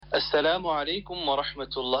Assalamu alaikum wa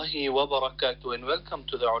rahmatullahi wa barakatuh, and welcome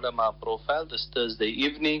to the Ulama Profile this Thursday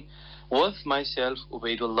evening with myself,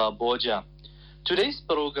 Ubaidullah Boja. Today's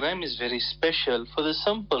program is very special for the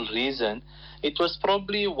simple reason it was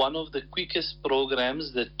probably one of the quickest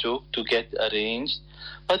programs that took to get arranged,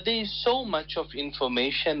 but there is so much of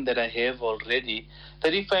information that I have already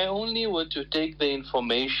that if I only were to take the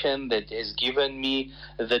information that is given me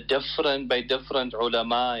by different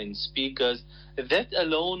ulama and speakers, that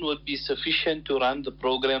alone would be sufficient to run the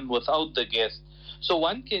program without the guest. So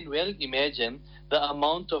one can well imagine the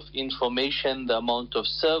amount of information, the amount of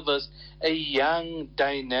service a young,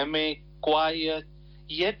 dynamic, quiet,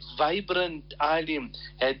 yet vibrant alim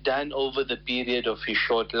had done over the period of his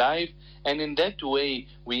short life. And in that way,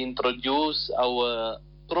 we introduce our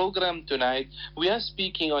program tonight. We are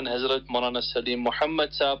speaking on Hazrat Maulana Saleem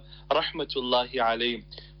Muhammad Saab, Rahmatullahi Alayhi.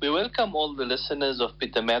 We welcome all the listeners of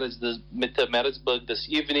Pietermaritzburg this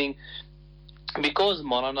evening. Because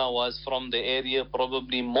Maulana was from the area,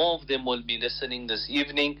 probably more of them will be listening this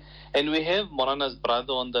evening. And we have Maulana's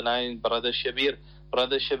brother on the line, Brother Shabir.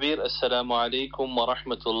 Brother Shabir, Assalamu alaikum wa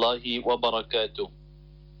rahmatullahi wa barakatuh.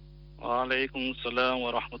 Wa alaikum assalam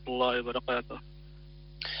wa rahmatullahi wa barakatuh.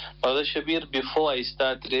 Brother Shabir, before I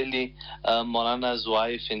start, really, Maulana's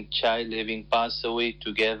wife and child having passed away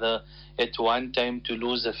together at one time to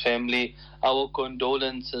lose a family, our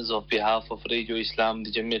condolences on behalf of Radio Islam,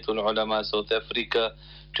 the Jamiatul Ulama South Africa,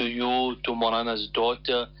 to you, to Maulana's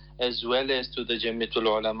daughter, as well as to the Jamiatul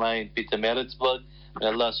Ulama in Pietermaritzburg. May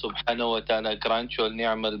Allah subhanahu wa ta'ala grant you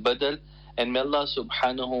al-ni'am al-badal, and may Allah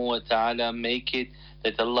subhanahu wa ta'ala make it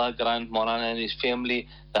that Allah grant Maulana and his family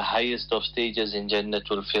the highest of stages in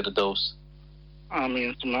Jannatul Firdaus.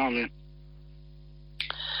 Ameen. Ameen.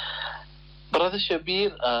 Brother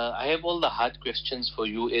Shabir, I have all the hard questions for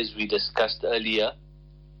you as we discussed earlier.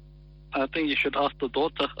 I think you should ask the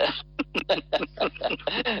daughter.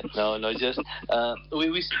 No, just we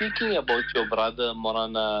were speaking about your brother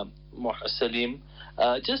Maulana Saleem.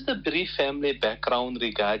 Just a brief family background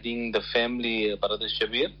regarding the family, Brother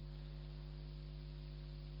Shabir.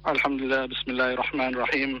 Alhamdulillah, Bismillahir Rahmanir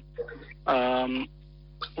Rahim.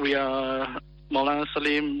 Maulana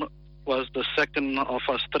Saleem was the second of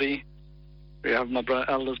us three. We have my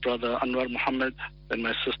eldest brother Anwar Muhammad, then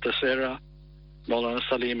my sister Sarah, Maulana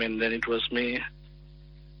Saleem, and then it was me.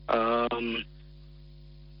 Maulana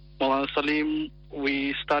Saleem,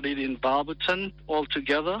 we studied in Barberton all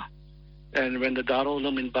together, and when the Darul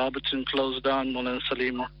Uloom in Barberton closed down, Maulana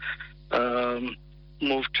Saleem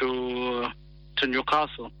moved to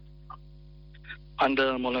Newcastle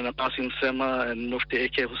under Maulana Qasim Sema and Mufti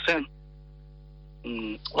A.K. Hussain.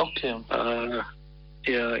 Okay.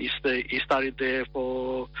 Yeah, he started there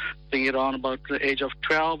for, I think, around about the age of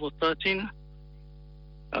 12 or 13.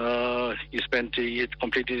 He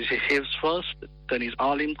completed his Hifz first, then his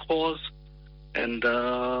Alim course, and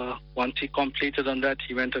once he completed on that,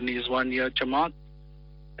 he went on his 1-year Jamaat.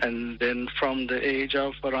 And then from the age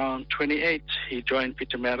of around 28, he joined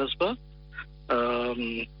Pietermaritzburg,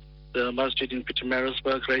 the masjid in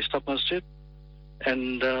Pietermaritzburg, raised up masjid.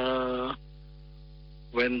 And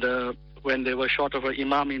when they were short of an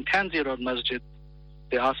imam in Tanzir Road Masjid,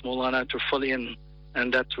 they asked Maulana to fill in,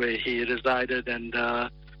 and that's where he resided and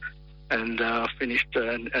finished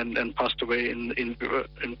and passed away in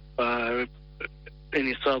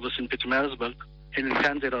his service in Pietermaritzburg in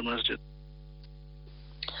Tanzir Road Masjid.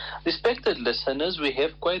 Respected listeners, we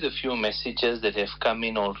have quite a few messages that have come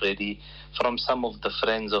in already from some of the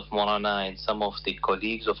friends of Maulana and some of the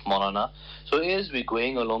colleagues of Maulana. So as we're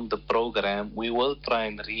going along the program, we will try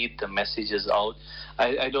and read the messages out.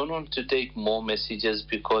 I don't want to take more messages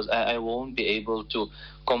because I won't be able to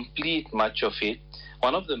complete much of it.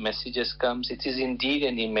 One of the messages comes, it is indeed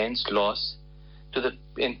an immense loss to the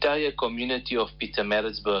entire community of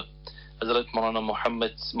Pietermaritzburg. Hazrat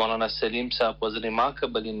Maulana Saleem Saab was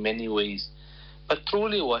remarkable in many ways. But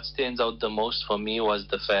truly what stands out the most for me was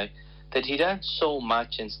the fact that he did so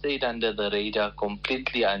much and stayed under the radar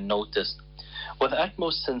completely unnoticed. With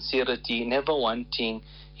utmost sincerity, never wanting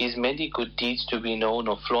his many good deeds to be known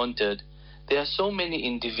or flaunted, there are so many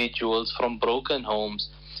individuals from broken homes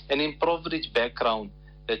and impoverished background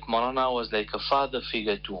that Maulana was like a father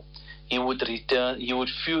figure to. He would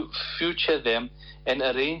future them and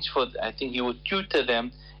he would tutor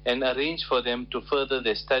them and arrange for them to further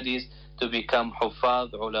their studies to become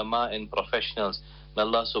Hufaz, Ulama and professionals. May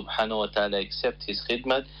Allah subhanahu wa ta'ala accept his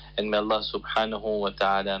khidmat, and may Allah subhanahu wa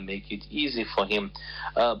ta'ala make it easy for him.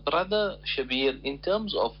 Brother Shabir, in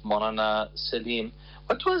terms of Maulana Saleem,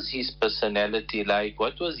 what was his personality like?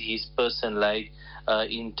 What was his person like?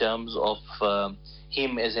 in terms of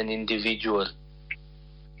him as an individual?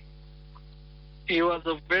 he was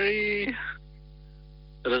a very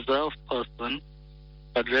reserved person,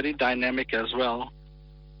 but very dynamic as well.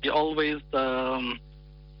 He always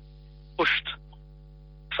pushed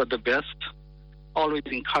for the best, always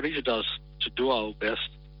encouraged us to do our best.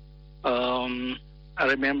 I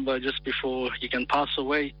remember just before he can pass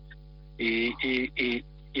away, he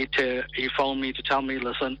phoned me to tell me,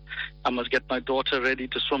 listen, I must get my daughter ready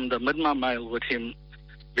to swim the Midma Mile with him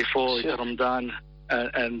before Ramadan,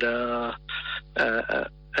 and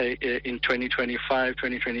in 2025,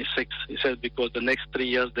 2026, he said, because the next 3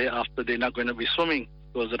 years thereafter, they're not going to be swimming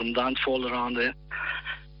because Ramadan fall around there.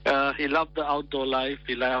 He loved the outdoor life.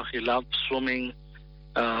 He loved swimming.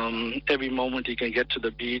 Every moment he can get to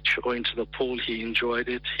the beach or into the pool, he enjoyed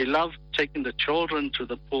it. He loved taking the children to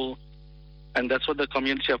the pool, and that's what the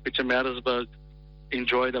community of Pietermaritzburg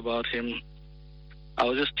enjoyed about him. I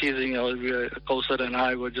was just teasing. Kausar and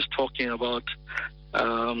I were just talking about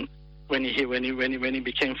when he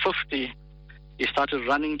became 50, he started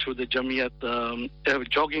running to the Jamiat,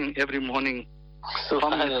 jogging every morning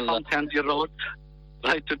from Tandy Road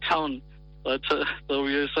right to town. But so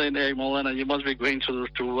we were saying, hey, Maulana, you must be going to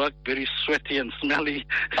work very sweaty and smelly.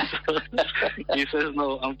 So he says,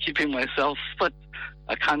 no, I'm keeping myself fit.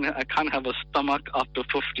 I can't have a stomach after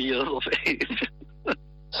 50 years of age.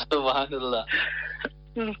 Subhanallah.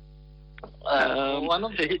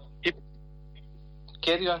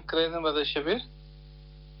 Carry on, Brother Shabir.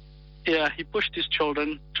 Yeah, he pushed his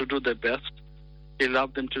children to do their best. He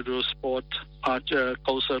loved them to do sport.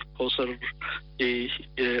 Kausar, he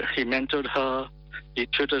mentored her. He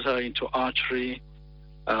tutored her into archery.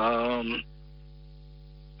 I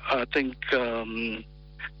think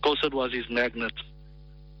Kausar was his magnet.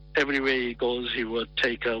 Everywhere he goes, he would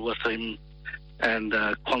take her with him and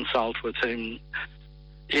consult with him.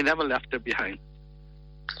 He never left her behind.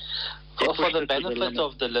 For the benefit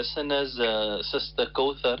of the listeners, Sister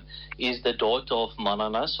Kauthar is the daughter of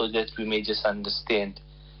Manana, so that we may just understand.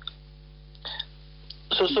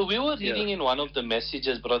 So we were reading in one of the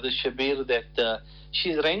messages, Brother Shabir, that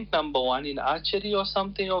she's ranked number 1 in archery or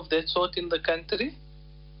something of that sort in the country?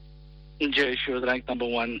 Yeah, she was ranked number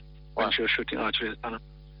 1 when she was shooting archery. Her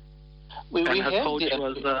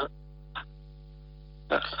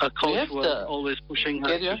coach was always pushing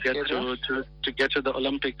her to get to the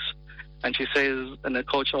Olympics. And she says, and the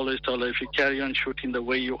coach always told her, if you carry on shooting the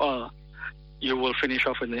way you are, you will finish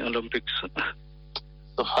off in the Olympics.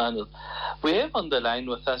 Subhanallah. We have on the line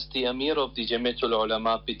with us the Amir of the Jamiatul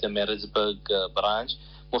Ulama Pietermaritzburg branch,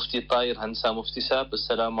 Mufti Tahir Hansa. Mufti Sahib,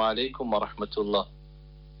 Assalamu alaikum wa rahmatullah.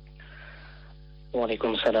 Wa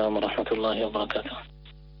alaikum assalam wa rahmatullahi wa barakatuh.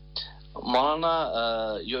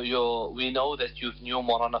 Maulana, we know that you knew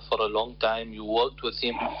Maulana for a long time. You worked with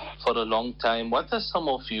him for a long time. What are some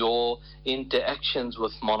of your interactions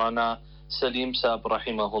with Maulana Saleem Sahib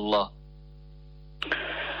rahimahullah?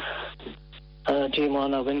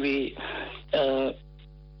 Maulana, when we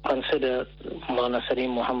consider Maulana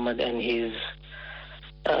Saleem Muhammad and his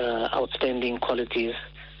outstanding qualities,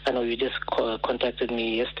 I know you just contacted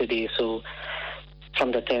me yesterday, so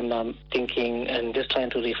from the time I'm thinking and just trying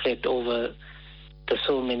to reflect over the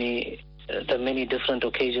many different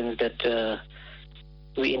occasions that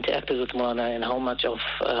we interacted with Maulana and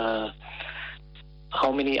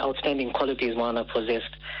how many outstanding qualities Maulana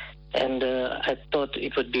possessed. And I thought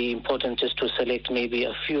it would be important just to select maybe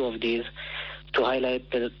a few of these to highlight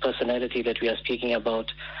the personality that we are speaking about.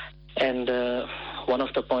 And one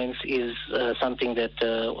of the points is something that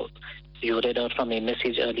you read out from a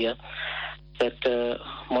message earlier, that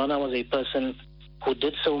Maulana was a person who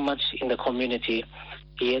did so much in the community,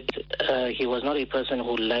 yet he was not a person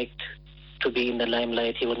who liked to be in the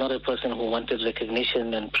limelight. He was not a person who wanted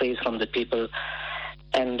recognition and praise from the people.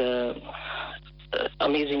 And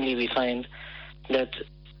amazingly, we find that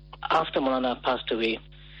after Maulana passed away,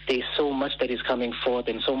 there is so much that is coming forth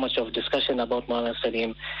and so much of discussion about Maulana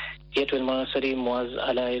Saleem. Yet when Maulana Saleem was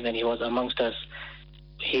alive and he was amongst us,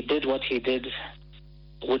 he did what he did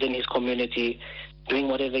within his community, doing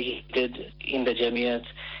whatever he did in the Jamiat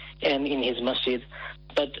and in his masjid,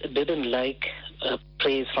 but didn't like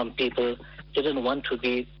praise from people, didn't want to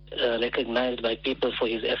be recognized by people for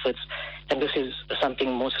his efforts. And this is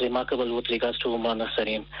something most remarkable with regards to Maulana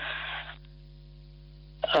Saleem.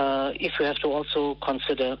 If you have to also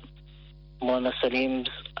consider Maulana Saleem's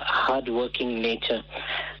hard-working nature,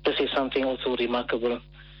 this is something also remarkable,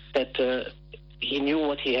 that he knew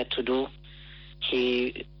what he had to do.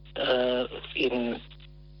 He, in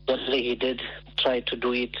whatever he did, tried to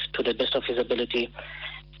do it to the best of his ability.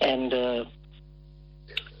 And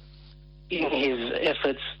in his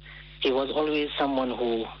efforts, he was always someone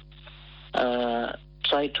who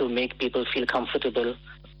tried to make people feel comfortable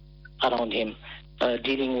around him,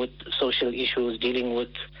 dealing with social issues, dealing with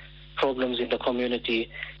problems in the community,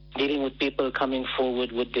 dealing with people coming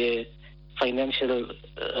forward with their financial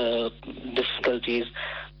difficulties.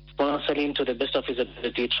 Maulana Saleem, to the best of his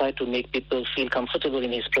ability, tried to make people feel comfortable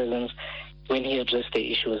in his presence when he addressed their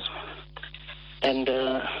issues. And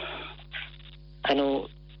I know,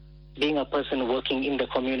 being a person working in the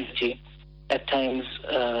community, at times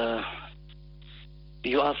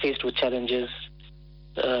you are faced with challenges.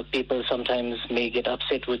 People sometimes may get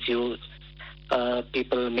upset with you.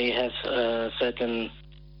 People may have certain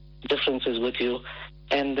differences with you.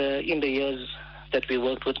 And in the years that we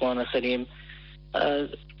worked with Maulana Saleem,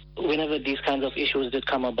 whenever these kinds of issues did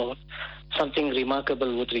come about, something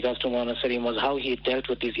remarkable with regards to Maulana Saleem was how he dealt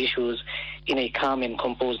with these issues in a calm and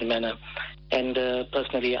composed manner. And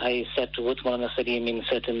personally, I sat with Maulana Saleem in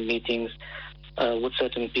certain meetings with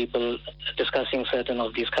certain people discussing certain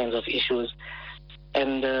of these kinds of issues.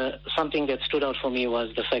 And something that stood out for me was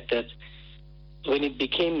the fact that when it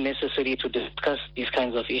became necessary to discuss these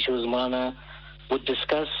kinds of issues, Maulana would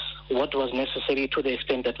discuss what was necessary to the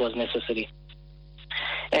extent that was necessary.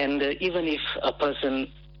 And even if a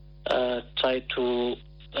person tried to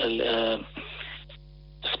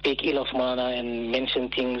speak ill of Maulana and mention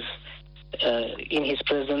things in his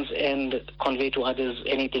presence and convey to others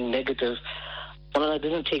anything negative, Maulana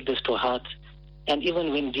didn't take this to heart. And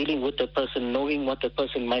even when dealing with the person, knowing what the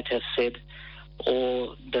person might have said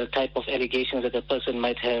or the type of allegations that the person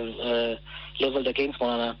might have leveled against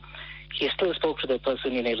Maulana, he still spoke to the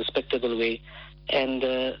person in a respectable way. And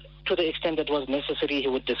to the extent that was necessary, he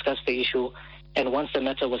would discuss the issue. And once the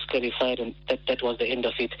matter was clarified, and that was the end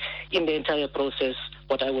of it. In the entire process,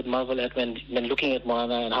 what I would marvel at when looking at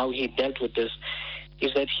Maulana and how he dealt with this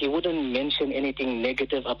is that he wouldn't mention anything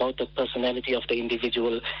negative about the personality of the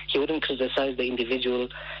individual. He wouldn't criticize the individual.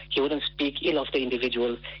 He wouldn't speak ill of the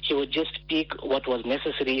individual. He would just speak what was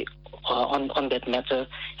necessary on that matter,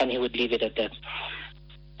 and he would leave it at that.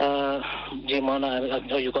 Maulana, I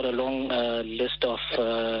know you got a long list of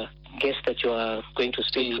guests that you are going to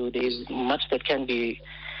speak to. There is much that can be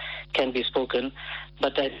spoken,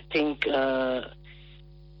 but I think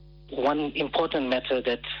one important matter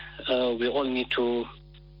that we all need to,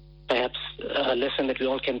 perhaps a lesson that we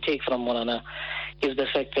all can take from Maulana, is the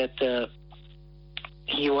fact that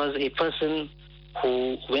he was a person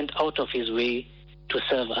who went out of his way to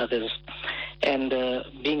serve others. And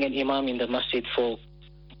being an imam in the masjid for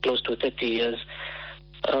close to 30 years,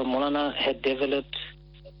 Maulana had developed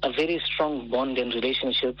a very strong bond and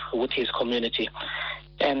relationship with his community.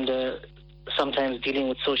 And sometimes dealing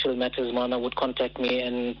with social matters, Maulana would contact me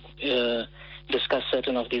and discuss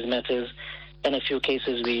certain of these matters. In a few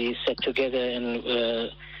cases, we sat together and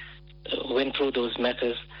went through those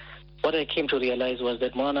matters. What I came to realize was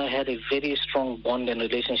that Maulana had a very strong bond and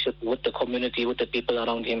relationship with the community, with the people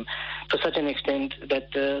around him, to such an extent that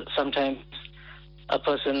sometimes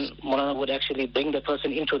Maulana would actually bring the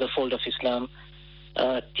person into the fold of Islam,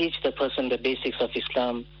 teach the person the basics of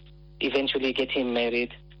Islam, eventually get him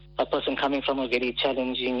married. A person coming from a very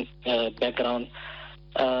challenging background,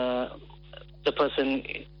 the person,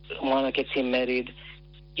 Maulana gets him married.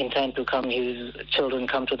 In time to come, his children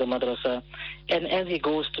come to the madrasa. And as he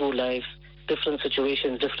goes through life, different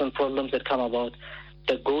situations, different problems that come about,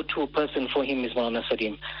 the go-to person for him is Maulana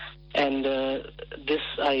Saleem. And this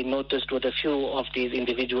I noticed with a few of these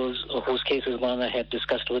individuals whose cases Maulana had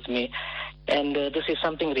discussed with me. And this is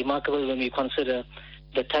something remarkable when we consider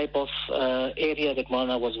the type of area that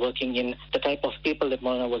Maulana was working in, the type of people that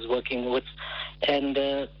Maulana was working with. And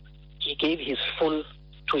he gave his full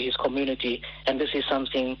to his community, and this is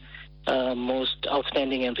something most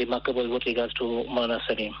outstanding and remarkable with regards to Maulana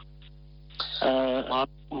Saleem.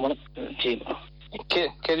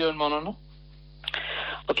 Carry on, Maulana.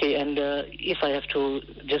 Okay, and if I have to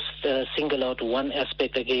just single out one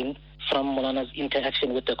aspect again from Maulana's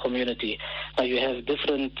interaction with the community. Now you have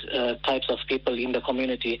different types of people in the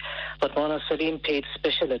community, but Maulana Saleem paid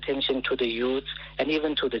special attention to the youth and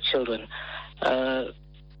even to the children.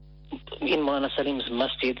 In Maulana Saleem's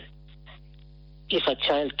masjid, if a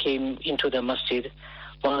child came into the masjid,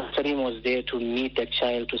 Maulana Saleem was there to meet that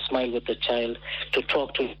child, to smile with the child, to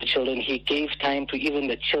talk to the children. He gave time to even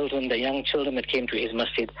the children, the young children that came to his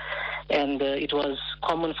masjid. And it was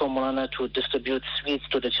common for Maulana to distribute sweets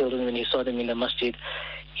to the children when he saw them in the masjid.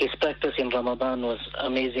 His practice in Ramadan was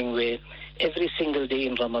amazing, where every single day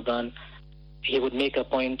in Ramadan, he would make a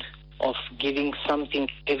point of giving something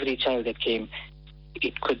to every child that came.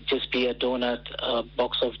 It could just be a donut, a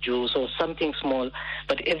box of juice, or something small.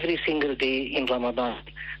 But every single day in Ramadan,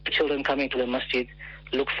 the children coming to the masjid,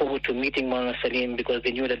 look forward to meeting Maulana Saleem because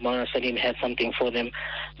they knew that Maulana Saleem had something for them.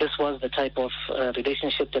 This was the type of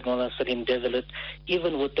relationship that Maulana Saleem developed,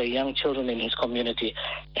 even with the young children in his community.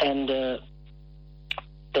 And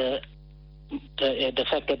the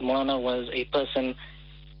fact that Maulana was a person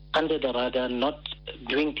under the radar, not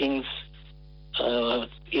doing things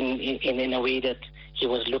in a way that he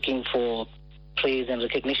was looking for praise and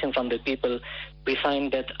recognition from the people, we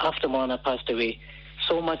find that after Maulana passed away,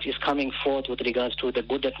 so much is coming forth with regards to the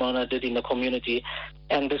good that Maulana did in the community.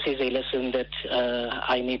 And this is a lesson that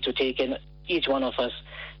I need to take, and each one of us,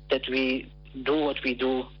 that we do what we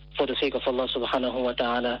do for the sake of Allah subhanahu wa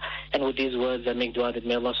ta'ala. And with these words, I make dua that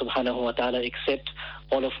may Allah subhanahu wa ta'ala accept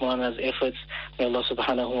all of Maulana's efforts. May Allah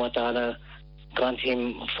subhanahu wa ta'ala grant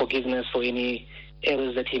him forgiveness for any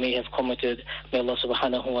errors that he may have committed. May Allah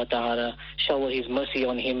subhanahu wa ta'ala shower his mercy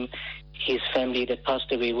on him, his family that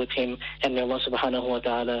passed away with him, and may Allah subhanahu wa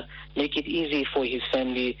ta'ala make it easy for his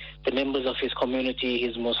family, the members of his community,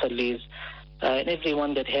 his musallis, and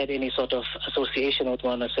everyone that had any sort of association with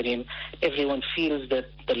Maulana Saleem. Everyone feels that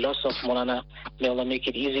the loss of Maulana. May Allah make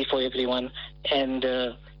it easy for everyone, and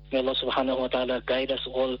may Allah subhanahu wa ta'ala guide us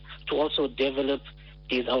all to also develop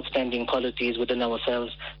these outstanding qualities within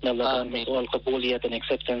ourselves. May Allah grant us all qabuliyat and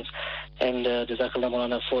acceptance. And Jazakallah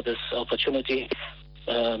Maulana for this opportunity.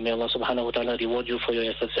 May Allah subhanahu wa ta'ala reward you for your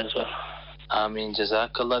efforts as well. Ameen.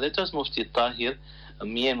 Jazakallah. That was Mufti Tahir.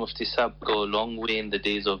 Me and Mufti Saab go a long way in the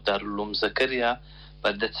days of Darul Uloom Zakaria,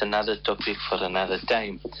 but that's another topic for another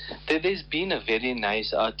time. There's been a very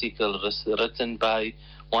nice article written by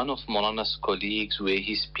one of Maulana's colleagues where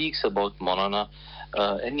he speaks about Maulana,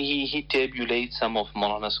 and he tabulates some of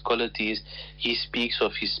Maulana's qualities. He speaks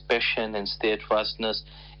of his passion and steadfastness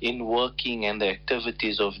in working and the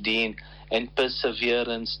activities of deen, and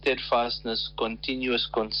perseverance, steadfastness, continuous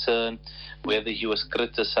concern, whether he was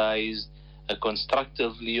criticized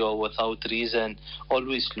constructively or without reason,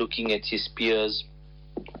 always looking at his peers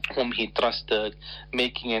whom he trusted,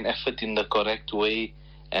 making an effort in the correct way.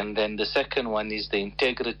 And then the second one is the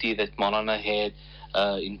integrity that Maulana had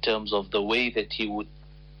in terms of the way that he would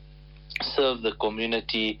serve the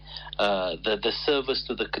community, the service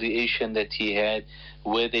to the creation that he had,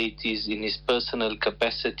 whether it is in his personal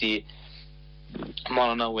capacity.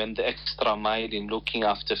 Maulana went the extra mile in looking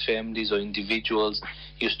after families or individuals.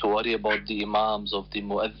 He used to worry about the imams, of the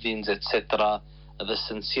muadhins, etc. The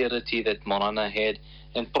sincerity that Maulana had.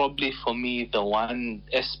 And probably for me, the one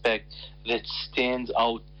aspect that stands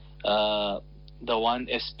out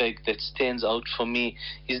for me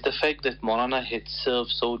is the fact that Maulana had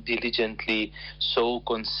served so diligently, so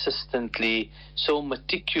consistently, so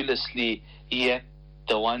meticulously, yet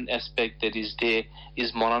the one aspect that is there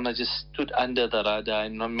is Maulana just stood under the radar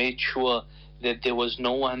and made sure that there was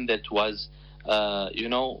no one that was,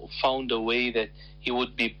 found a way that he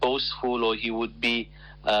would be boastful or he would be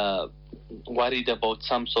worried about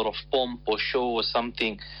some sort of pomp or show or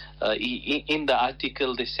something. In the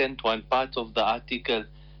article, they sent one part of the article.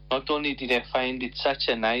 Not only did I find it such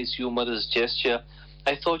a nice, humorous gesture,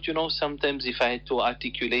 I thought, sometimes if I had to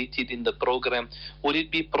articulate it in the program, would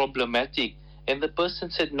it be problematic? And the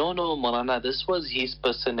person said, no, Maulana, this was his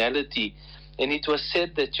personality. And it was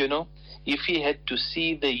said that, if he had to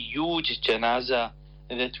see the huge janaza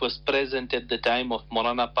that was present at the time of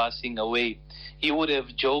Maulana passing away, he would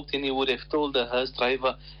have joked and he would have told the hearse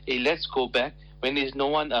driver, hey, let's go back. When there's no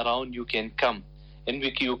one around, you can come and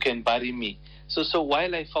you can bury me. So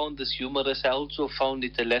while I found this humorous, I also found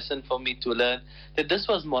it a lesson for me to learn that this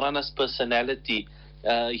was Maulana's personality.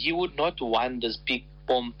 He would not want this big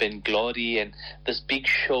pomp and glory and this big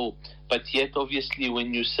show, but yet obviously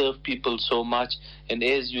when you serve people so much and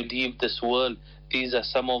as you leave this world, these are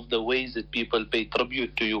some of the ways that people pay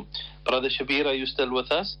tribute to you. Brother Shabir, are you still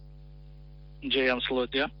with us? Jay, I'm still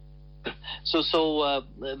with you. So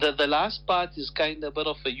the last part is kind of a bit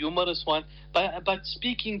of a humorous one, but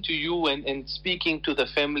speaking to you and speaking to the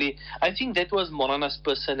family, I think that was Maulana's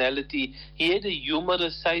personality. He had a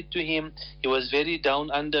humorous side to him. He was very down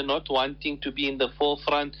under, not wanting to be in the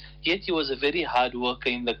forefront, yet he was a very hard worker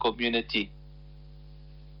in the community.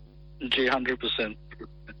 100%.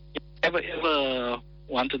 Ever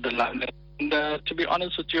wanted the limelight. And to be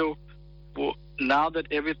honest with you, now that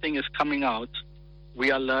everything is coming out, we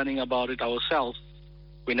are learning about it ourselves.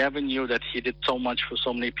 We never knew that he did so much for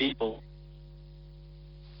so many people.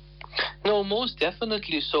 No, most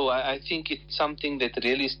definitely so. I think it's something that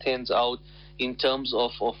really stands out in terms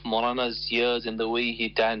of Maulana's years and the way he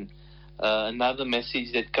done. Another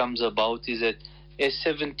message that comes about is that as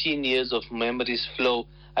 17 years of memories flow,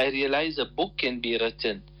 I realize a book can be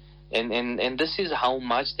written. And this is how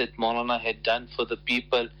much that Maulana had done for the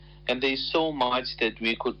people and there is so much that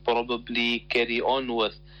we could probably carry on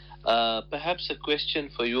with. Perhaps a question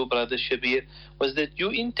for you, Brother Shabir, was that you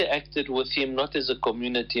interacted with him not as a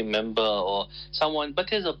community member or someone,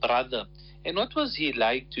 but as a brother. And what was he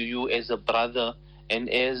like to you as a brother and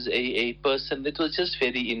as a person that was just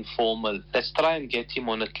very informal? Let's try and get him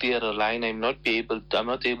on a clearer line. I'm not able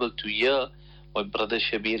to hear what Brother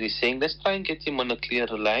Shabir is saying. Let's try and get him on a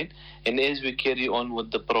clearer line. And as we carry on with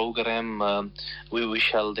the program, we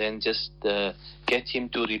shall then just get him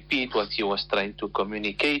to repeat what he was trying to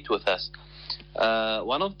communicate with us.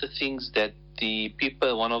 One of the things that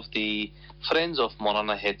one of the friends of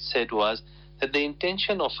Maulana had said was that the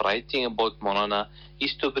intention of writing about Maulana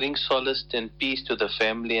is to bring solace and peace to the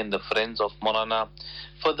family and the friends of Maulana,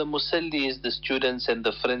 for the musallis, the students and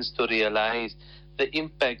the friends to realize the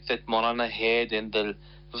impact that Maulana had and the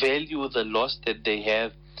value, the loss that they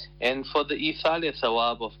have, and for the ithal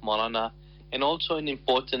thawab of Maulana. And also an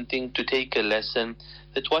important thing to take a lesson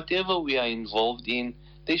that whatever we are involved in,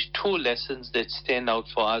 there's two lessons that stand out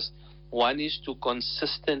for us. One is to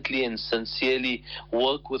consistently and sincerely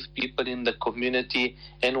work with people in the community,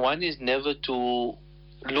 and one is never to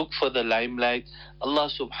look for the limelight. Allah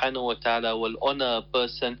subhanahu wa ta'ala will honor a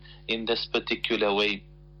person in this particular way.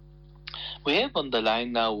 We have on the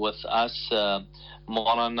line now with us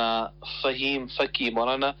Maulana Fahim Faki.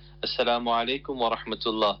 Maulana, Assalamu alaikum wa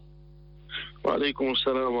rahmatullah. Wa alaikum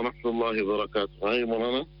assalam wa rahmatullahi wa barakatuh. Hi,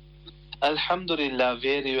 Maulana. Alhamdulillah,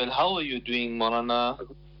 very well. How are you doing, Maulana?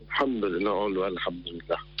 Alhamdulillah, all well,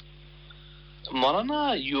 alhamdulillah.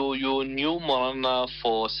 Maulana, you knew Maulana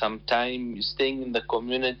for some time, staying in the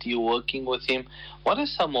community, working with him. What are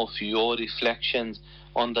some of your reflections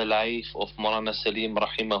on the life of Maulana Saleem,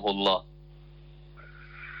 rahimahullah?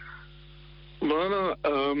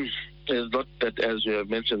 Maulana, is not that, as you have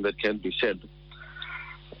mentioned, that can be said.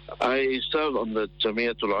 I serve on the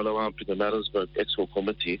Jamiatul ULAMA in the Maritzburg Expo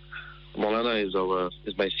Committee. Maulana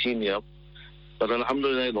is my senior. But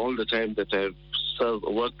alhamdulillah, in all the time that I've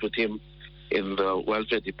worked with him in the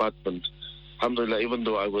welfare department, alhamdulillah, even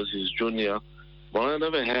though I was his junior, Maulana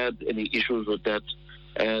never had any issues with that.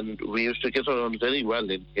 And we used to get on very well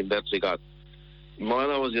in that regard.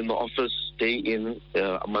 Maulana was in the office day in,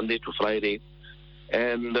 Monday to Friday.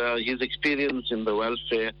 And his experience in the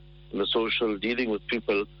welfare, in the social, dealing with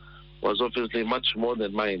people, was obviously much more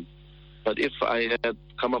than mine. But if I had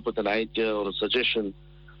come up with an idea or a suggestion,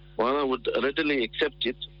 Maulana would readily accept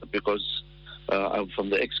it because I'm from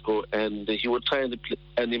the Exco, and he would try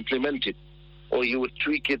and implement it, or he would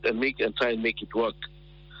tweak it and try and make it work.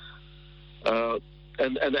 And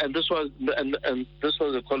this was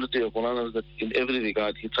the quality of Maulana, that in every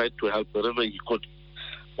regard he tried to help wherever he could.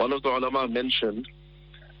 One of the ulama mentioned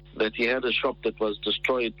that he had a shop that was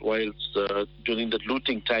destroyed whilst during the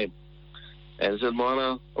looting time. And said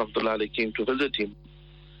Maulana Rahmatullah came to visit him,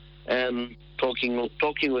 and talking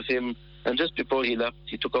with him, and just before he left,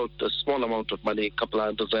 he took out a small amount of money, a couple of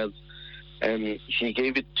hundred rands, and he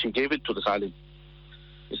gave it to the Saleem.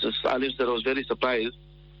 Saleem said, I was very surprised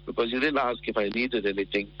because he didn't ask if I needed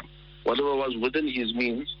anything. Whatever was within his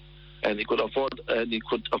means, and he could afford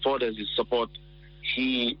as his support,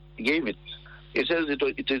 he gave it. He says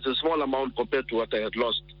it is a small amount compared to what I had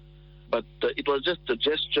lost, but it was just a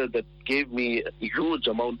gesture that gave me a huge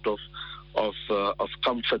amount of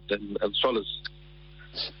comfort and solace.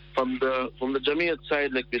 From the Jamiat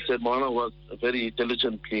side, like we said, Maulana worked very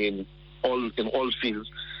diligently in all fields.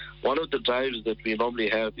 One of the drives that we normally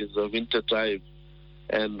have is a winter drive,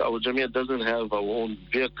 and our Jamiat doesn't have our own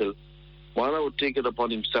vehicle. Maulana would take it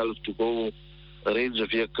upon himself to go arrange a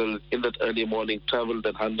vehicle in that early morning, travel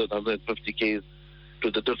that 150 k's to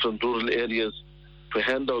the different rural areas to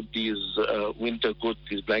hand out these winter goods,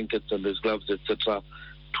 these blankets and these gloves, etc.,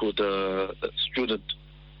 to the student.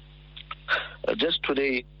 Just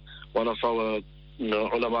today, one of our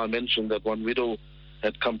ulama mentioned that one widow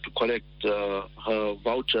had come to collect her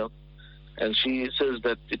voucher, and she says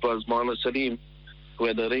that it was Maulana Saleem who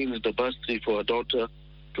had arranged a bursary for her daughter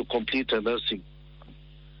to complete her nursing.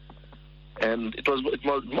 And it was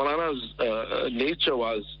Maulana's nature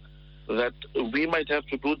was that we might have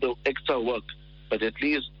to do the extra work, but at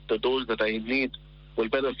least those that I need will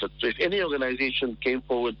benefit. So if any organization came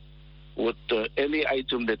forward with any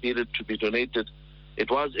item that needed to be donated, it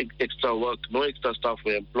was extra work, no extra staff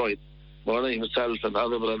were employed. Maulana himself and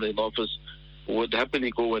other brothers in office would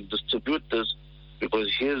happily go and distribute this because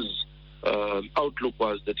his outlook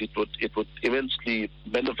was that it would immensely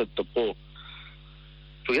benefit the poor.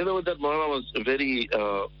 Together with that, Maulana was very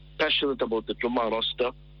passionate about the Jummah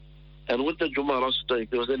roster. And with the Jummah roster, if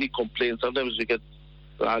there was any complaint, sometimes we get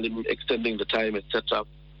the alim extending the time, etc.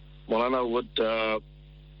 Maulana would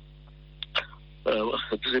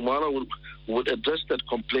Maulana would address that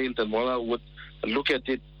complaint, and Maulana would look at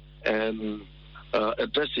it and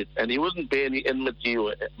address it. And he wouldn't pay any enmity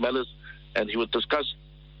or malice, and he would discuss.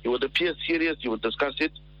 He would appear serious, he would discuss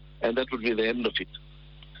it, and that would be the end of it.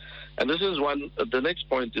 And this is one. The next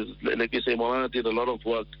point is, like you say, Maulana did a lot of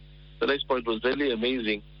work. The next point was really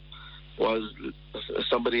amazing. Was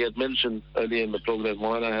somebody had mentioned earlier in the program,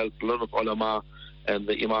 Maulana helped a lot of ulama and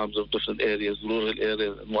the imams of different areas, rural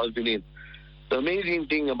areas, and muazzinin. The amazing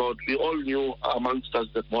thing about, we all knew amongst us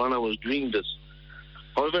that Maulana was doing this.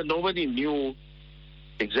 However, nobody knew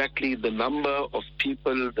exactly the number of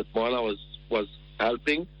people that Maulana was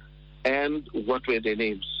helping and what were their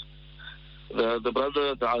names. The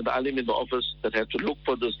brother, the alim in the office that had to look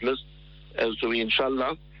for this list, so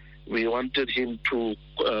inshallah, we wanted him to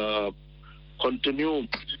continue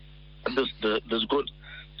this good.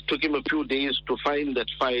 It took him a few days to find that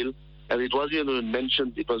file, and it wasn't even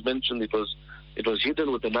mentioned. It was mentioned. It was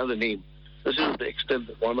hidden with another name. This is the extent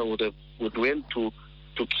that Maulana would went to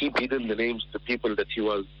keep hidden the names of the people that he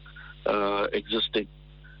was existing.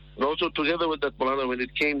 And also together with that, Maulana, when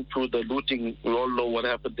it came to the looting, we all know what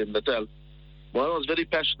happened in Natal. Maulana was very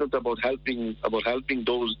passionate about helping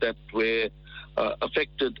those that were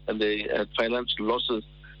affected and they had financial losses,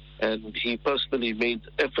 and he personally made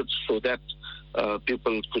efforts so that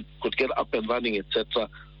people could get up and running, etc.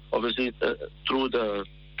 Obviously through the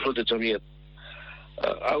Jamiyat.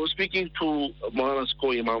 I was speaking to Maulana's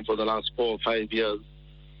co-imam for the last 4 or 5 years,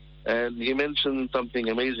 and he mentioned something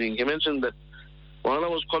amazing. He mentioned that Maulana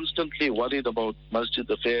was constantly worried about masjid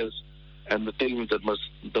affairs and the things that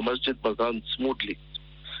the masjid must run smoothly,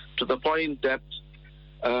 to the point that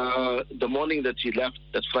the morning that he left,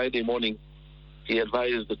 that Friday morning, he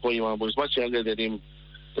advised the co-imam, who was much younger than him,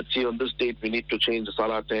 that see, on this date we need to change the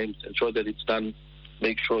salah times, ensure that it's done,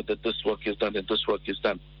 make sure that this work is done and this work is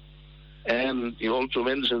done. And he also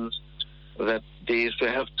mentions that they used to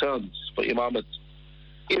have turns for imamat.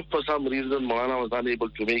 If for some reason Maulana was unable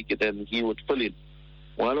to make it and he would fill in,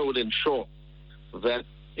 Maulana would ensure that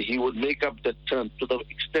he would make up that turn, to the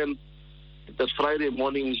extent that Friday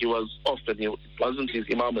morning he was off and it wasn't his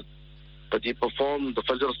imamat, but he performed the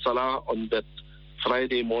Fajr Salah on that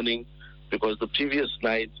Friday morning, because the previous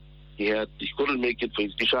night he couldn't make it for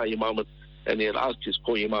his Isha imamat, and he had asked his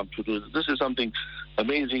co-imam to do this. This is something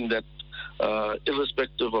amazing that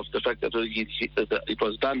irrespective of the fact that it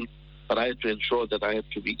was done, but I had to ensure that I had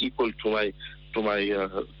to be equal to my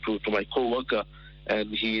co-worker,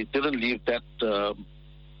 and he didn't leave that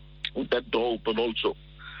door open also.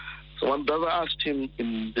 So one brother asked him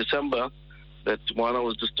in December that Maulana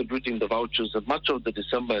was distributing the vouchers, and much of the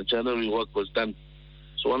December and January work was done.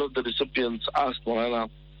 So one of the recipients asked Maulana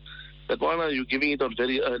that, Maulana, you're giving it out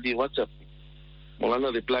very early, what's happening?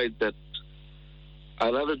 Maulana replied that,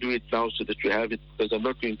 I'd rather do it now so that you have it, because I'm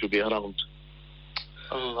not going to be around.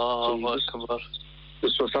 Allah Akbar.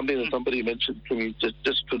 This was something that somebody mentioned to me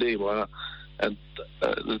just today, Maulana. And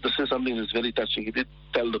this is something that's very touching. He did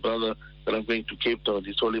tell the brother that I'm going to Cape Town.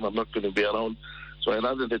 He told him I'm not going to be around. So I'd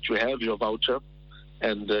rather that you have your voucher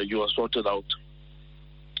and you are sorted out.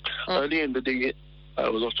 Earlier in the day, I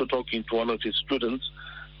was also talking to one of his students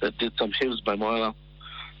that did some hymns by Maulana.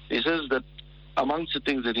 He says that amongst the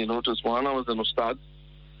things that he noticed, Maulana was an ustad,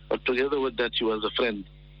 but together with that, he was a friend.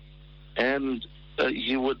 And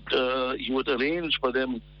he would arrange for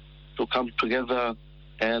them to come together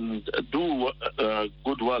and do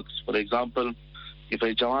good works. For example, if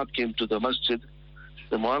a Jamaat came to the masjid,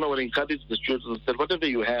 the Maulana would encourage the students that whatever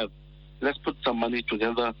you have, let's put some money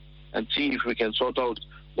together and see if we can sort out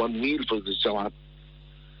one meal for this Jamaat.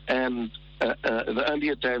 And in the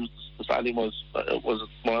earlier times, Saleem was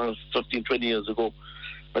more 15, 20 years ago.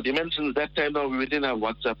 But he mentions that time now we didn't have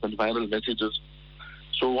WhatsApp and viral messages.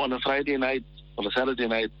 So on a Friday night, on a Saturday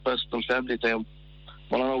night, personal family time,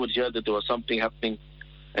 Maulana would hear that there was something happening.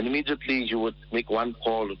 And immediately he would make one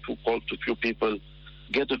call or 2 calls to a few people,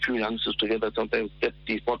 get a few youngsters together, sometimes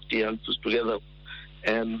 30, 40 youngsters together.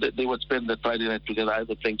 And they would spend that Friday night together,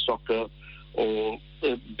 either playing soccer or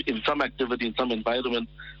in some activity, in some environment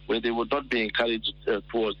where they would not be encouraged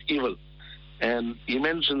towards evil. And he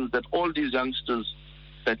mentions that all these youngsters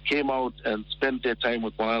that came out and spent their time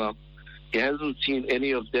with Maulana, he hasn't seen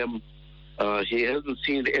any of them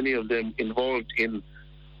involved in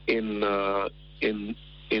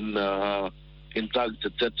drugs,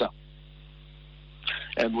 etc.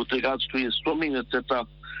 And with regards to his swimming, etc.,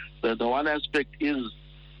 the one aspect is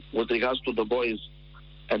with regards to the boys.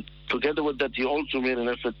 And together with that, he also made an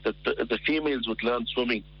effort that the females would learn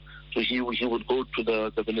swimming. So he would go to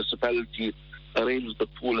the municipality, arrange the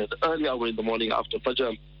pool at early hour in the morning after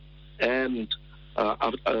Fajr, and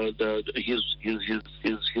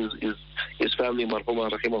his family, marhuma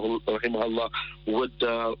rahimahullah, would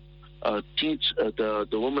teach the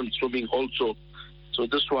women swimming also. So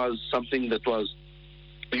this was something that was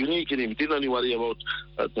unique in him. He didn't only worry about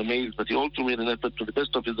the males, but he also made an effort to the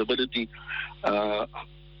best of his ability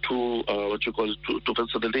to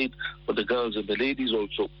facilitate for the girls and the ladies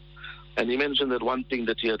also. And he mentioned that one thing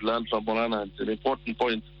that he had learned from Maulana, it's an important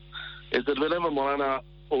point, is that whenever Maulana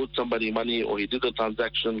owed somebody money or he did a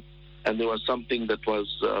transaction and there was something that was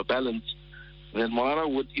balanced, then Maulana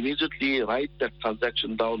would immediately write that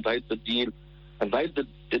transaction down, write the deal, and write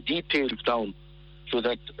the details down so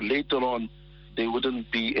that later on there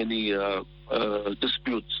wouldn't be any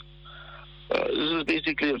disputes. This is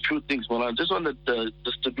basically a few things, Maulana. Just on the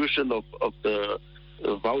distribution of the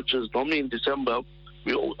vouchers, normally in December,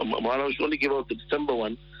 Maulana should only give out the December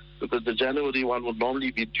one because the January one would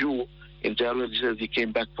normally be due in January as he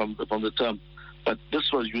came back from the term. But this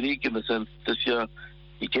was unique in the sense this year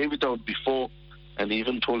he gave it out before, and he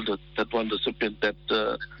even told that one recipient that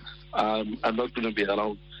I'm not going to be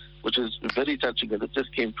around, which is very touching, and it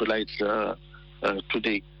just came to light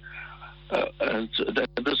today. And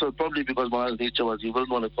this was probably because Maulana's nature was he wouldn't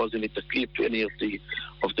want to cause any taklif to any of the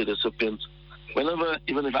recipients. Whenever,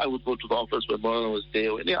 even if I would go to the office when Maulana was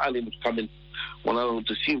there, or any alim would come in, Maulana would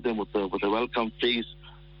receive them with a welcome face,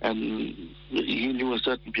 and he knew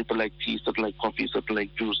certain people like tea, certain like coffee, certain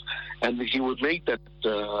like juice, and he would make that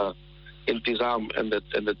intizam and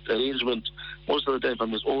that arrangement most of the time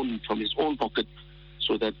from his own pocket,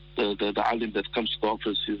 so that the alim that comes to the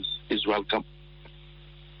office is welcome.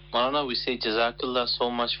 Maulana, we say Jazakallah so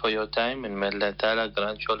much for your time, and may Allah Ta'ala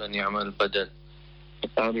grant you all a ni'mal badal.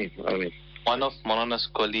 Ameen, ameen. One of Maulana's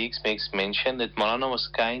colleagues makes mention that Maulana was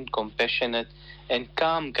kind, compassionate, and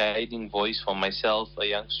calm guiding voice for myself, a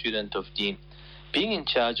young student of Deen. Being in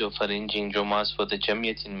charge of arranging Jumas for the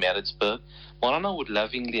Jamiat in Maritzburg, Maulana would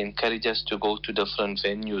lovingly encourage us to go to different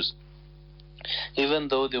venues, even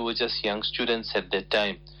though they were just young students at that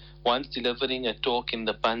time. Once delivering a talk in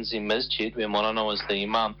the Panzi Masjid, where Maulana was the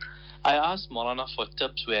Imam, I asked Maulana for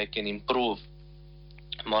tips where I can improve.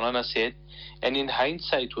 Maulana said, and in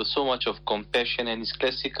hindsight, with so much of compassion and his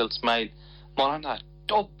classical smile, Maulana,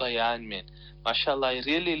 top bayan, man. MashaAllah, I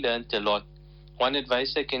really learned a lot. One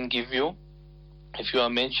advice I can give you, if you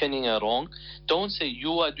are mentioning a wrong, don't say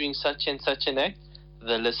you are doing such and such an act,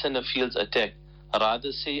 the listener feels attacked.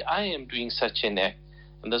 Rather say, I am doing such an act.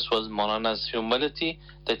 And this was Maulana's humility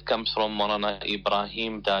that comes from Maulana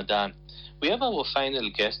Ibrahim Dadan. We have our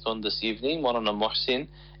final guest on this evening, Maulana Muhsin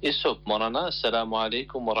Isub. Maulana, Assalamu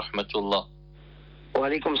alaikum wa rahmatullah. Wa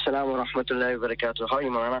alaikum salam wa rahmatullahi wa barakatuh. How are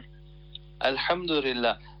you, Maulana?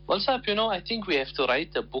 Alhamdulillah. Well, Sahib, I think we have to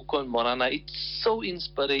write a book on Maulana. It's so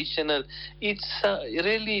inspirational. It's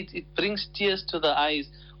really, it brings tears to the eyes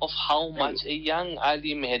of how much a young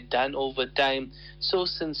alim had done over time, so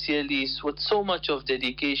sincerely, with so much of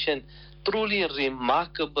dedication. Truly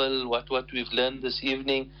remarkable what we've learned this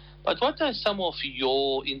evening. But what are some of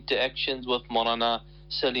your interactions with Maulana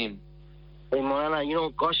Saleem? Hey,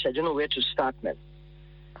 Maulana, gosh, I don't know where to start, man.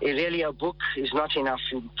 Really, a book is not enough.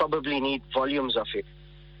 You probably need volumes of it.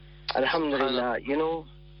 Alhamdulillah.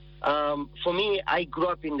 For me, I grew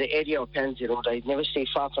up in the area of Panzi Road. I never stay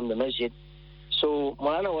far from the masjid. So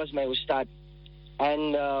Maulana was my ustad.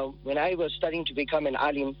 And when I was studying to become an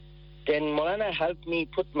alim, then Maulana helped me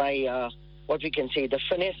put my, the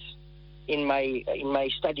finesse in my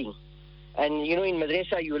studying. And, in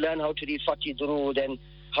madrasa, you learn how to read 40 durood and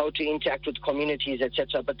how to interact with communities,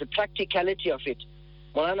 etc. But the practicality of it,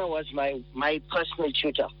 Maulana was my personal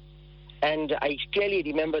tutor. And I clearly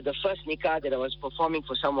remember the first nikah that I was performing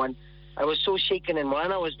for someone. I was so shaken, and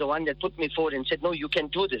Maulana was the one that put me forward and said, no, you can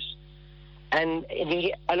do this. And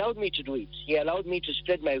he allowed me to do it. He allowed me to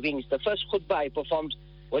spread my wings. The first khutbah I performed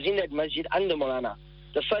was in that masjid under Maulana.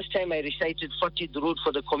 The first time I recited 40 durood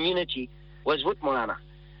for the community was with Maulana.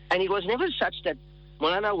 And it was never such that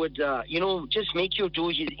Maulana would, just make you do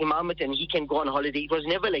his imamat and he can go on holiday. It was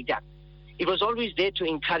never like that. It was always there to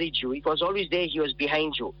encourage you. It was always there. He was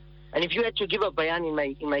behind you. And if you had to give a bayan in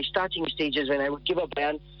my starting stages, when I would give a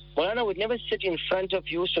bayan, Maulana would never sit in front of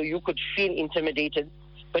you so you could feel intimidated.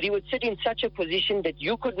 But he would sit in such a position that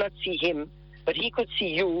you could not see him, but he could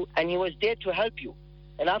see you, and he was there to help you.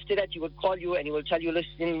 And after that, he would call you and he would tell you,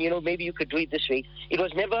 listen, maybe you could do it this way. It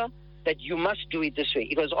was never that you must do it this way.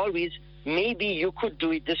 It was always, maybe you could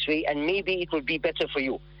do it this way, and maybe it would be better for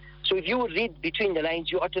you. So if you would read between the lines,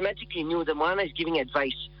 you automatically knew that Maulana is giving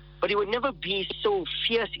advice. But he would never be so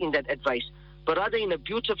fierce in that advice, but rather in a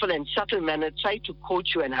beautiful and subtle manner, try to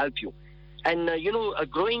coach you and help you. And,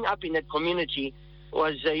 growing up in that community,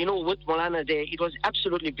 was, with Maulana there, it was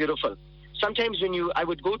absolutely beautiful. Sometimes when I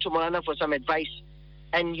would go to Maulana for some advice,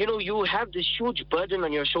 and you have this huge burden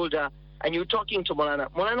on your shoulder, and you're talking to Maulana.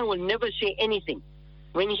 Maulana will never say anything.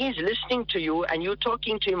 When he's listening to you and you're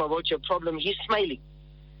talking to him about your problem, he's smiling.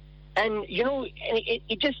 And,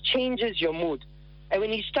 it just changes your mood. And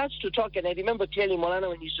when he starts to talk, and I remember clearly Maulana,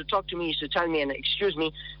 when he used to talk to me, he used to tell me, and excuse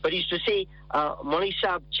me, but he used to say, Maulana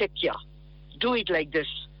Sahab, check here. Do it like this.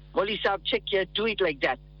 Maulana Sahab, check here. Do it like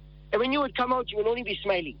that. And when you would come out, you would only be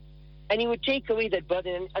smiling. And he would take away that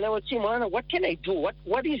burden. And I would say, Maulana, what can I do?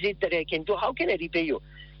 What is it that I can do? How can I repay you?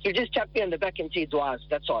 He'll just tap me on the back and say, du'as.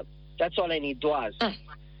 That's all. That's all I need, du'as.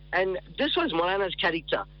 And this was Maulana's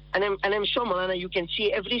character. And I'm sure, Maulana, you can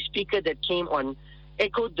see every speaker that came on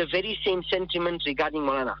echoed the very same sentiment regarding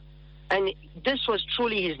Maulana. And this was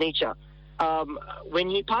truly his nature. When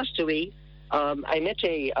he passed away, I met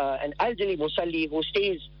an elderly musalli who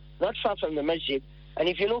stays not far from the masjid. And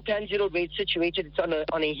if you know Pansy Road where it's situated, it's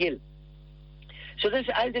on a hill. So this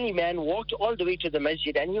elderly man walked all the way to the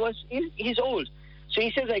masjid, and he's old. So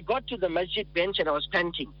he says, I got to the masjid bench and I was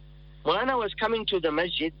panting. Maulana was coming to the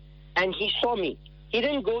masjid and he saw me. He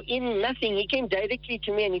didn't go in, nothing. He came directly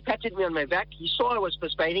to me and he patted me on my back. He saw I was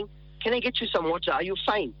perspiring. Can I get you some water? Are you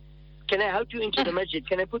fine? Can I help you into the masjid?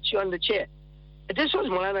 Can I put you on the chair? This was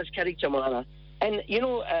Maulana's character, Maulana. And,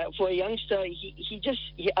 for a youngster,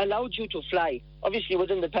 he allowed you to fly, obviously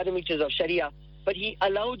within the parameters of Sharia, but he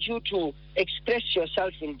allowed you to express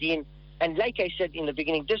yourself in deen. And like I said in the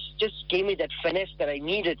beginning, this just gave me that finesse that I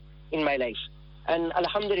needed in my life. And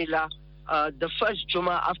alhamdulillah, the first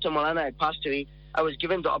Jummah after Maulana had passed away, I was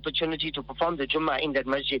given the opportunity to perform the Jummah in that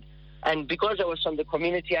masjid. And because I was from the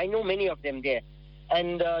community, I know many of them there.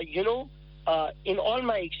 And, in all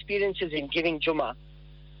my experiences in giving Jummah,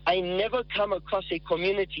 I never come across a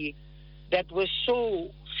community that was so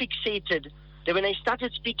fixated that when I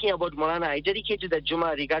started speaking about Maulana, I dedicated that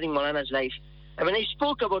Jummah regarding Maulana's life. And when I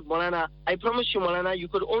spoke about Maulana, I promise you, Maulana, you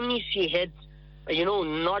could only see heads,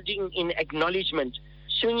 nodding in acknowledgement,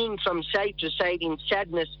 swinging from side to side in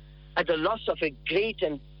sadness at the loss of a great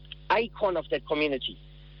and icon of that community.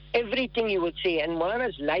 Everything you would say, and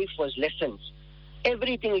Maulana's life was lessons.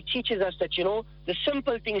 Everything it teaches us that, the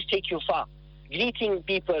simple things take you far. Greeting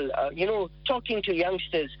people, talking to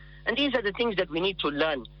youngsters. And these are the things that we need to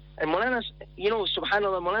learn. And Maulana,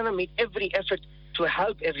 subhanAllah, Maulana made every effort to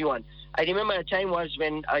help everyone. I remember a time was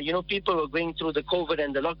when, people were going through the COVID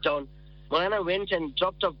and the lockdown. Maulana went and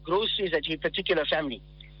dropped off groceries at a particular family.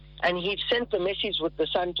 And he sent the message with the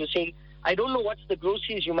son to say, I don't know what's the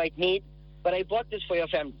groceries you might need, but I bought this for your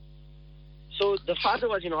family. So the father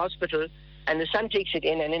was in hospital, and the son takes it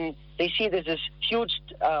in, and then they see there's this huge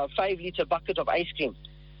 5-liter bucket of ice cream.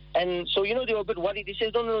 And so, they were a bit worried. He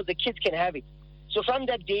says, no, the kids can have it. So from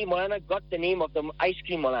that day, Maulana got the name of the ice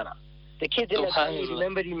cream Maulana. The kids in the family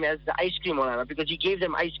remember him as the ice cream Maulana because he gave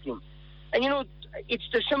them ice cream. And, it's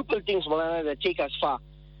the simple things, Maulana, that take us far.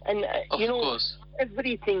 And, course.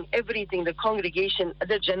 everything, the congregation,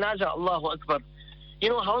 the janazah, Allahu Akbar.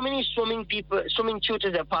 How many swimming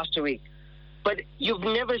tutors have passed away? But you've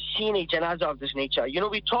never seen a janazah of this nature.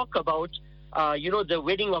 We talk about, the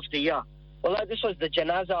wedding of the year. Well, this was the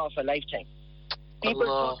janazah of a lifetime. People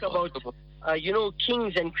talk about,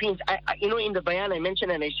 kings and queens. In the bayan I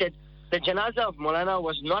mentioned and I said, the janazah of Maulana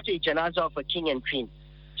was not a janazah of a king and queen.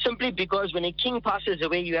 Simply because when a king passes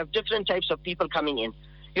away, you have different types of people coming in.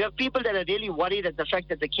 You have people that are really worried at the fact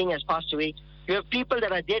that the king has passed away. You have people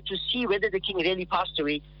that are there to see whether the king really passed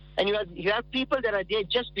away. And you have people that are there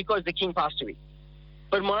just because the king passed away.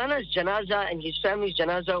 But Maulana's janazah and his family's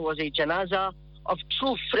janazah was a janazah of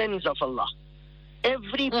true friends of Allah.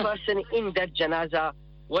 Every person in that janazah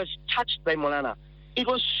was touched by Maulana. It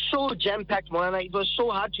was so jam-packed, Maulana. It was so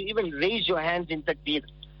hard to even raise your hands in takbir.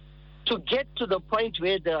 To get to the point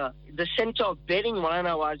where the center of burying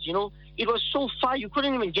Maulana was, it was so far you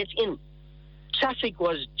couldn't even get in. Traffic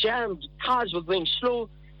was jammed, cars were going slow,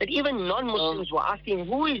 that even non-Muslims were asking,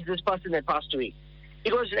 who is this person that passed away?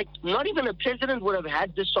 It was like not even a president would have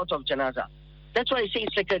had this sort of janazah. That's why I say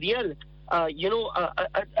it's like a real, a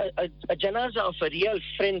janazah of a real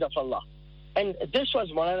friend of Allah. And this was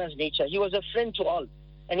Maulana's nature. He was a friend to all.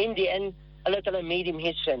 And in the end, Allah Ta'ala made him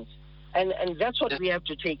his friend. And that's what we have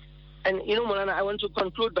to take. And, Maulana, I want to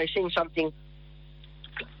conclude by saying something.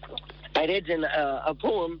 I read in a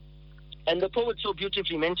poem, and the poet so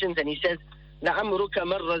beautifully mentions, and he says, لَعَمْرُكَ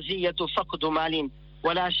مَرَّزِيَّةُ فَقْدُ مَالٍ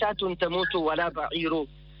وَلَا شَاةٌ تَمُوتُ وَلَا بَعِيرُ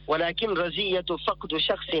وَلَكِنْ رَزِيَّةُ فَقْدُ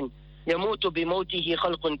شَخْصٍ يَمُوتُ بِمَوْتِهِ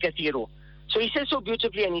خَلْقٌ كَثِيرٌ. So he says so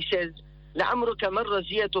beautifully, and he says, لَعَمْرُكَ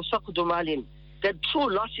مَرَّزِيَّةُ فَقْدُ مَالٍ. That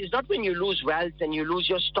true loss is not when you lose wealth and you lose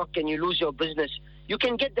your stock and you lose your business. you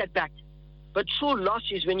can get that back. But true loss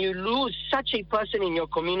is when you lose such a person in your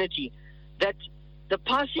community that the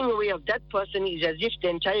passing away of that person is as if the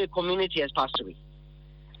entire community has passed away.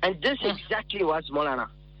 And this exactly was Maulana.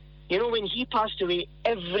 You know, when he passed away,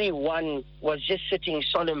 everyone was just sitting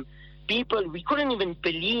solemn. People, we couldn't even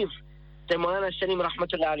believe that Maulana Saleem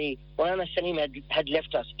Rahmatullah alayhi, Maulana Saleem had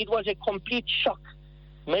left us. It was a complete shock.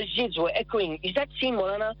 Masjids were echoing, is that same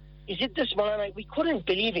Maulana? Is it this Maulana? We couldn't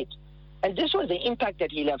believe it. And this was the impact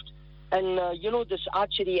that he left. And, this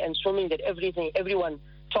archery and swimming that everyone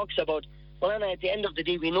talks about, Maulana, at the end of the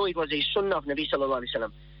day, we know it was a sunnah of Nabi Sallallahu Alaihi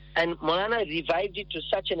Wasallam. And Maulana revived it to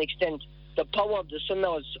such an extent, the power of the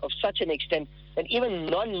sunnah was of such an extent that even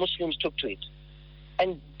non-Muslims took to it.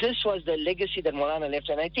 And this was the legacy that Maulana left.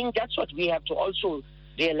 And I think that's what we have to also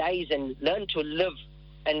realize and learn to live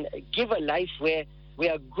and give a life where we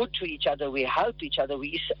are good to each other, we help each other,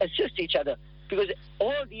 we assist each other. Because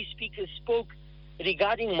all these speakers spoke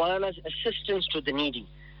regarding Maulana's assistance to the needy.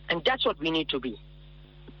 And that's what we need to be.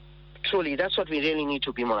 Truly, that's what we really need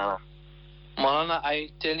to be, Maulana. Maulana, I'm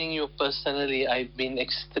telling you personally, I've been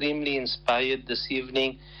extremely inspired this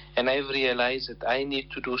evening, and I've realized that I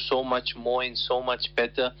need to do so much more and so much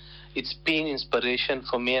better. It's been inspiration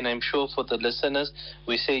for me, and I'm sure for the listeners.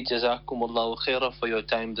 We say Jazakumullahu khaira for your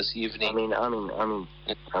time this evening. Ameen,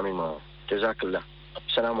 Maulana. Jazakallah.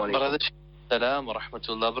 Assalamu alaikum. Brother Salam wa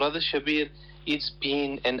rahmatullah. Brother Shabir, it's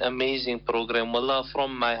been an amazing program. Wallah,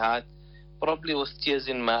 from my heart, probably with tears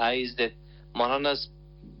in my eyes, that Maulana's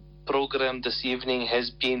program this evening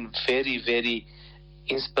has been very, very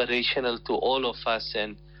inspirational to all of us.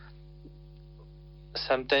 And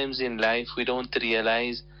sometimes in life we don't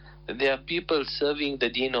realize that there are people serving the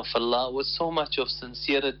deen of Allah with so much of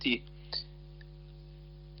sincerity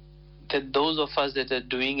that those of us that are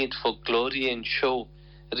doing it for glory and show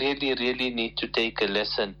really, really need to take a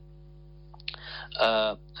lesson.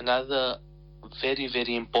 Another very,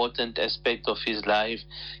 very important aspect of his life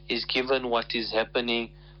is, given what is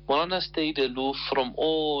happening, Maulana stayed aloof from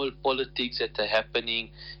all politics that are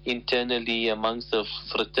happening internally amongst the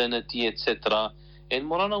fraternity, etc. And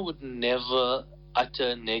Maulana would never utter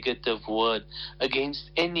a negative word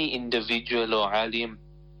against any individual or alim.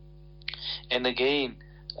 And again,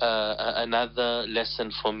 another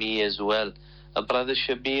lesson for me as well. Brother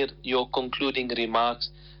Shabir, your concluding remarks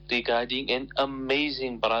regarding an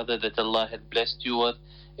amazing brother that Allah had blessed you with,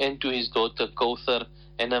 and to his daughter Kauthar,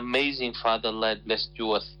 an amazing father Allah had blessed you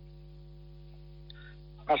with.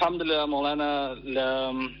 Alhamdulillah,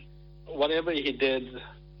 Maulana, whatever he did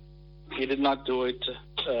not do it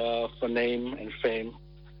for name and fame,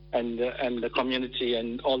 and the community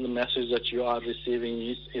and all the message that you are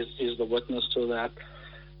receiving is the witness to that.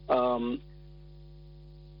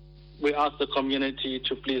 We ask the community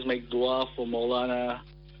to please make dua for Maulana,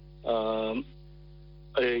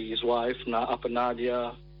 his wife, Apa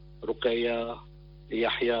Nadia, Ruqayya,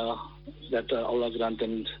 Yahya, that Allah grant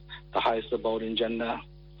them the highest abode in Jannah.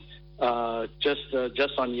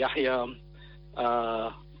 Just on Yahya,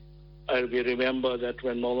 we remember that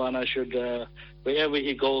when Maulana should, wherever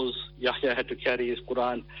he goes, Yahya had to carry his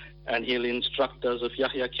Quran, and he'll instruct us. If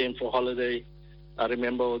Yahya came for holiday, I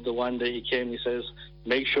remember the one day he came, he says,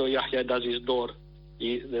 make sure Yahya does his door.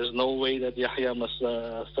 There's no way that Yahya must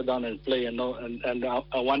sit down and play, and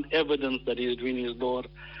I want evidence that he's doing his door.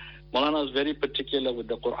 Maulana was very particular with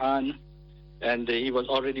the Quran, and he was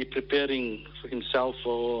already preparing for himself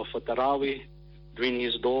for Taraweeh, doing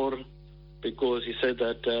his door, because he said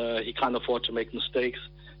that he can't afford to make mistakes,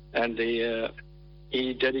 and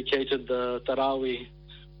he dedicated the Taraweeh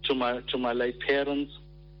to my late parents,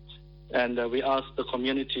 and we asked the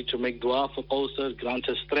community to make dua for Kauthar, grant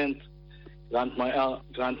her strength, grant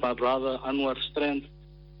my brother Anwar strength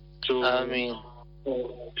to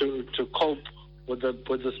cope with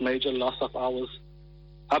this major loss of ours.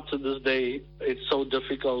 Up to this day, it's so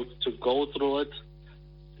difficult to go through it,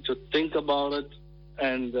 to think about it,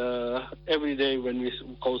 and every day when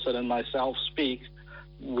Kauthar and myself speak,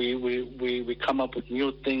 we come up with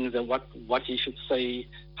new things and what he should say,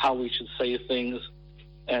 how we should say things,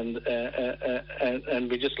 and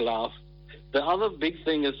we just laugh. The other big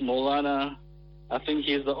thing is Maulana. I think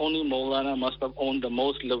he's the only Maulana must have owned the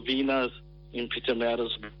most Lavinas in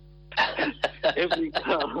Pietermaritzburg. Every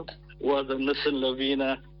car was a Nissan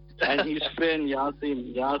Lavina, and his friend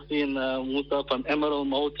Yasin Musa from Emerald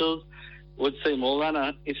Motors would say,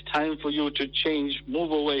 Maulana, it's time for you to change,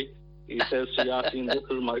 move away. He says to Yasin, this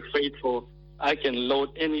is my faithful, I can load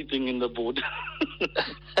anything in the boot.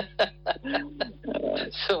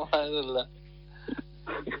 SubhanAllah.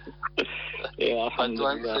 Yeah, but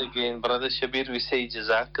once again, Brother Shabir, we say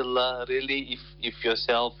Jazakallah. Really, if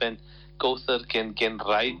yourself and Kauthar can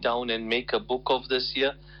write down and make a book of this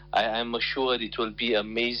year, I'm assured it will be an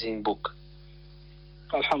amazing book.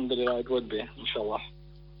 Alhamdulillah, it would be, inshallah.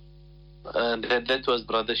 That was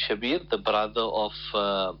Brother Shabir, the brother of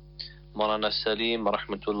Maulana Saleem,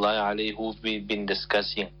 rahmatullahi alayhi, who we've been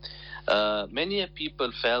discussing. Many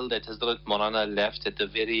people felt that Hazrat Maulana left at a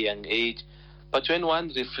very young age, but when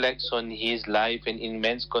one reflects on his life and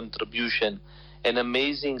immense contribution, an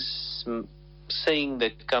amazing saying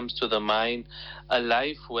that comes to the mind, a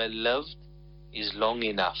life well lived is long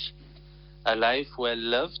enough. A life well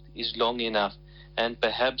lived is long enough. And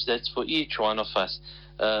perhaps that's for each one of us.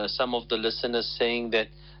 Some of the listeners saying that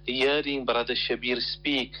hearing Brother Shabir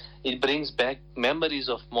speak, it brings back memories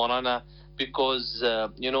of Maulana, because,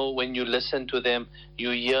 when you listen to them,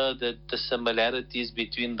 you hear the similarities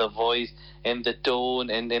between the voice and the tone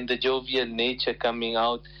and the jovial nature coming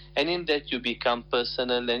out. And in that you become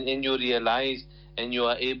personal and you realize and you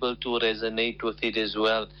are able to resonate with it as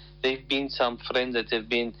well. There have been some friends that have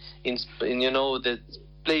been, that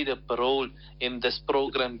played a role in this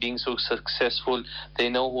program being so successful. They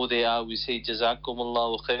know who they are. We say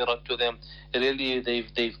Jazakumullahu khairan to them. Really,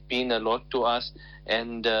 they've been a lot to us.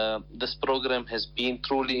 And this program has been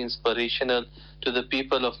truly inspirational to the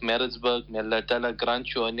people of Maritzburg. May Allah Ta'ala grant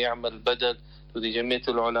you a ni'mal badal to the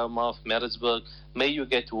Jamiatul Ulama of Maritzburg. May you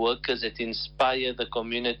get workers that inspire the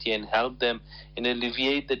community and help them and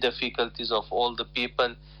alleviate the difficulties of all the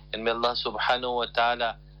people. And may Allah Subhanahu wa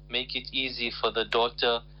Ta'ala make it easy for the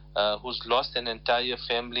daughter who's lost an entire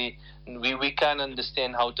family. We can't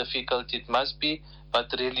understand how difficult it must be, but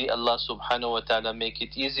really Allah Subhanahu wa Ta'ala make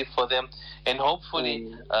it easy for them, and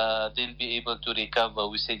hopefully they'll be able to recover.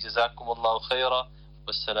 We say Jazakumullahu khaira.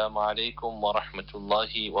 Wassalamu alaikum wa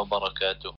rahmatullahi wa barakatuh.